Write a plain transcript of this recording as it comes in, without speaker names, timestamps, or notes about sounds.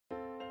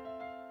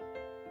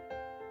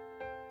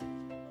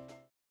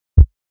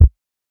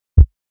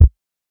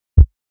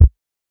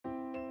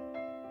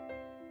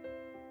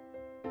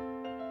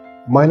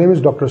My name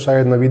is Dr.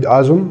 Syed Naveed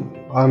Azam.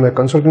 I'm a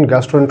consultant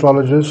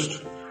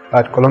gastroenterologist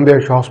at Columbia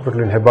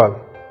Hospital in Hebal.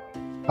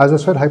 As I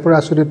said,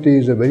 hyperacidity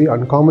is a very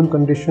uncommon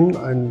condition,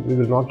 and we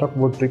will not talk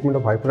about treatment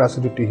of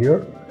hyperacidity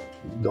here.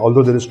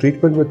 Although there is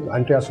treatment with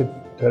anti-acid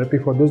therapy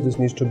for this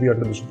needs to be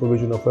under the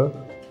supervision of a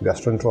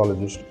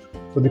gastroenterologist.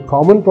 For the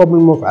common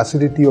problem of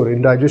acidity or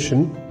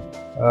indigestion,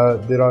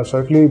 there are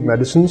certainly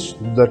medicines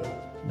that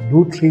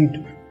do treat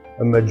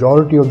a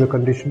majority of the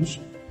conditions,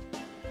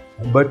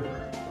 but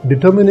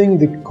determining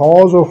the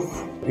cause of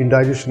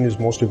indigestion is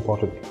most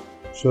important.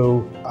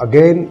 So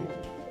again,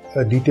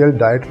 a detailed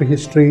dietary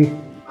history,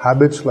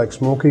 habits like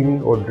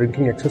smoking or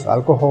drinking excess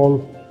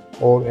alcohol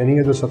or any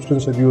other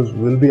substance abuse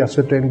will be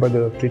ascertained by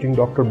the treating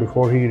doctor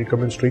before he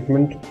recommends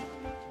treatment.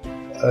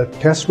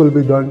 Tests will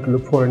be done to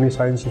look for any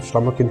signs of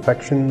stomach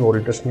infection or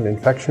intestinal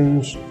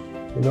infections,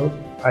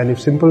 and if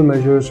simple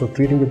measures of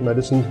treating with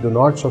medicines do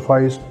not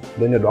suffice,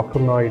 then a doctor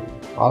might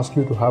ask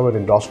you to have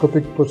an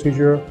endoscopic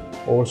procedure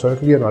or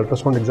certainly an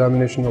ultrasound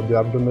examination of the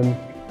abdomen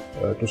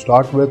to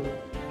start with.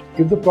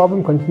 If the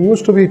problem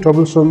continues to be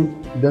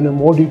troublesome, then a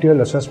more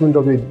detailed assessment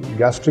of the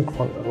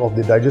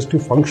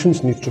digestive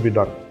functions needs to be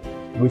done,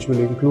 which will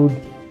include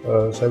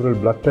several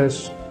blood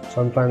tests,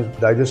 sometimes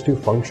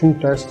digestive function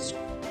tests,